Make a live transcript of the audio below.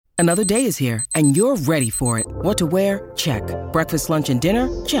Another day is here, and you're ready for it. What to wear? Check. Breakfast, lunch, and dinner?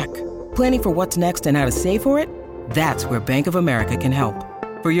 Check. Planning for what's next and how to save for it? That's where Bank of America can help.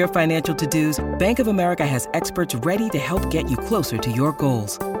 For your financial to-dos, Bank of America has experts ready to help get you closer to your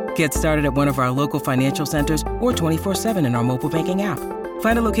goals. Get started at one of our local financial centers or 24/7 in our mobile banking app.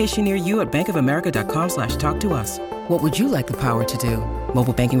 Find a location near you at bankofamerica.com/talktous. What would you like the power to do?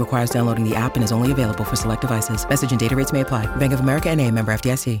 Mobile banking requires downloading the app and is only available for select devices. Message and data rates may apply. Bank of America N.A., member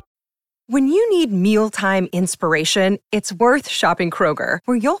FDIC. When you need mealtime inspiration, it's worth shopping Kroger,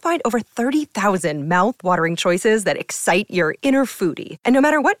 where you'll find over 30,000 mouth-watering choices that excite your inner foodie. And no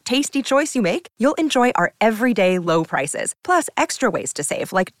matter what tasty choice you make, you'll enjoy our everyday low prices, plus extra ways to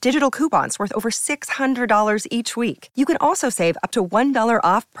save, like digital coupons worth over $600 each week. You can also save up to $1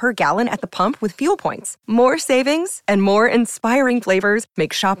 off per gallon at the pump with fuel points. More savings and more inspiring flavors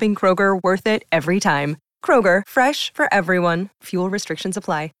make shopping Kroger worth it every time. Kroger, fresh for everyone. Fuel restrictions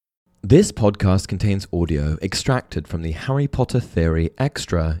apply. This podcast contains audio extracted from the Harry Potter Theory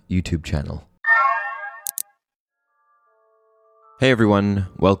Extra YouTube channel. Hey everyone,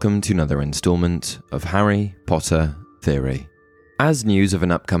 welcome to another installment of Harry Potter Theory. As news of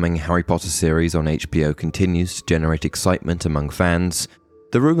an upcoming Harry Potter series on HBO continues to generate excitement among fans,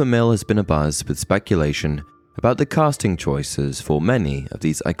 the rumour mill has been abuzz with speculation about the casting choices for many of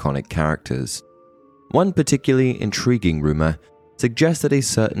these iconic characters. One particularly intriguing rumour suggests that a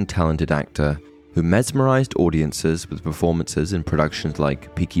certain talented actor who mesmerized audiences with performances in productions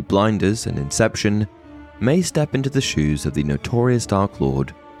like Peaky Blinders and Inception may step into the shoes of the notorious Dark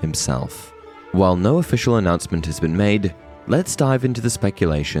Lord himself. While no official announcement has been made, let's dive into the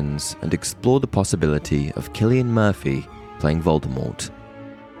speculations and explore the possibility of Cillian Murphy playing Voldemort.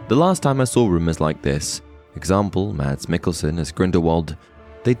 The last time I saw rumors like this, example Mads Mikkelsen as Grindelwald,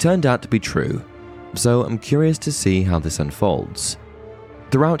 they turned out to be true. So I'm curious to see how this unfolds.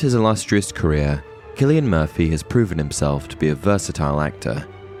 Throughout his illustrious career, Cillian Murphy has proven himself to be a versatile actor,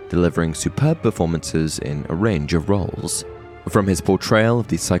 delivering superb performances in a range of roles. From his portrayal of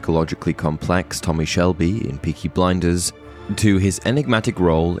the psychologically complex Tommy Shelby in Peaky Blinders, to his enigmatic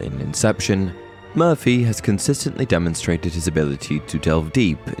role in Inception, Murphy has consistently demonstrated his ability to delve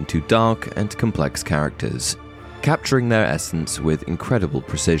deep into dark and complex characters, capturing their essence with incredible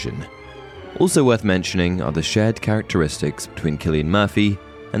precision. Also worth mentioning are the shared characteristics between Cillian Murphy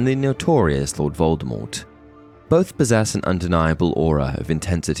and the notorious Lord Voldemort. Both possess an undeniable aura of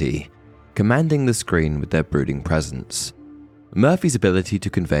intensity, commanding the screen with their brooding presence. Murphy's ability to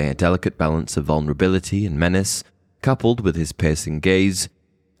convey a delicate balance of vulnerability and menace, coupled with his piercing gaze,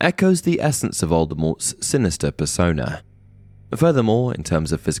 echoes the essence of Voldemort's sinister persona. Furthermore, in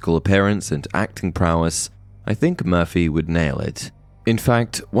terms of physical appearance and acting prowess, I think Murphy would nail it. In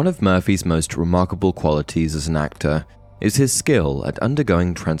fact, one of Murphy's most remarkable qualities as an actor is his skill at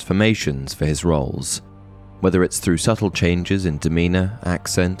undergoing transformations for his roles. Whether it's through subtle changes in demeanor,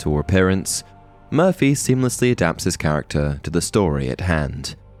 accent, or appearance, Murphy seamlessly adapts his character to the story at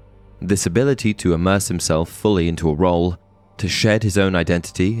hand. This ability to immerse himself fully into a role, to shed his own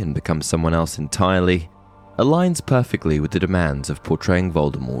identity and become someone else entirely, aligns perfectly with the demands of portraying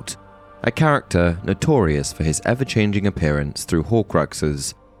Voldemort, a character notorious for his ever-changing appearance through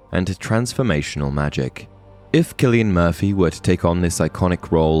Horcruxes and transformational magic. If Cillian Murphy were to take on this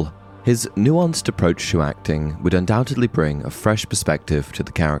iconic role, his nuanced approach to acting would undoubtedly bring a fresh perspective to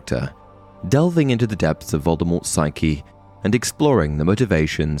the character, delving into the depths of Voldemort's psyche and exploring the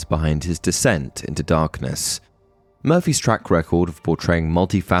motivations behind his descent into darkness. Murphy's track record of portraying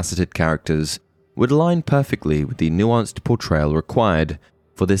multifaceted characters would align perfectly with the nuanced portrayal required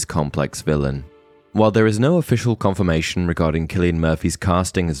for this complex villain. While there is no official confirmation regarding Cillian Murphy's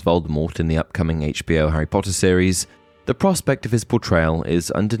casting as Voldemort in the upcoming HBO Harry Potter series, the prospect of his portrayal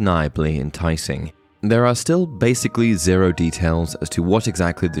is undeniably enticing. There are still basically zero details as to what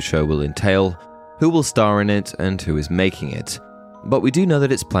exactly the show will entail, who will star in it, and who is making it, but we do know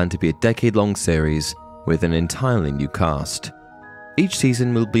that it's planned to be a decade-long series with an entirely new cast. Each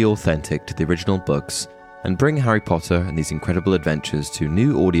season will be authentic to the original books and bring Harry Potter and these incredible adventures to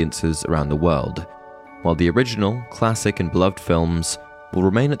new audiences around the world, while the original, classic and beloved films will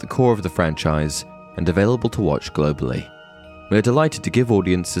remain at the core of the franchise and available to watch globally. We are delighted to give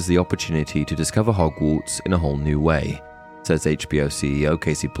audiences the opportunity to discover Hogwarts in a whole new way, says HBO CEO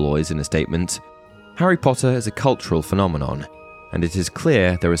Casey Bloys in a statement. Harry Potter is a cultural phenomenon, and it is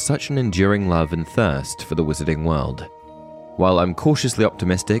clear there is such an enduring love and thirst for the wizarding world. While I'm cautiously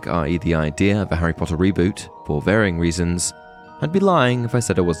optimistic, i.e. the idea of a Harry Potter reboot, for varying reasons, I'd be lying if I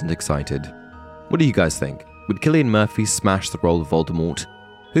said I wasn't excited. What do you guys think? Would Cillian Murphy smash the role of Voldemort?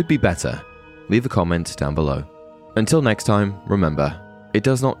 Who'd be better? Leave a comment down below. Until next time, remember, It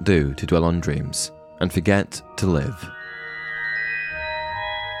does not do to dwell on dreams and forget to live.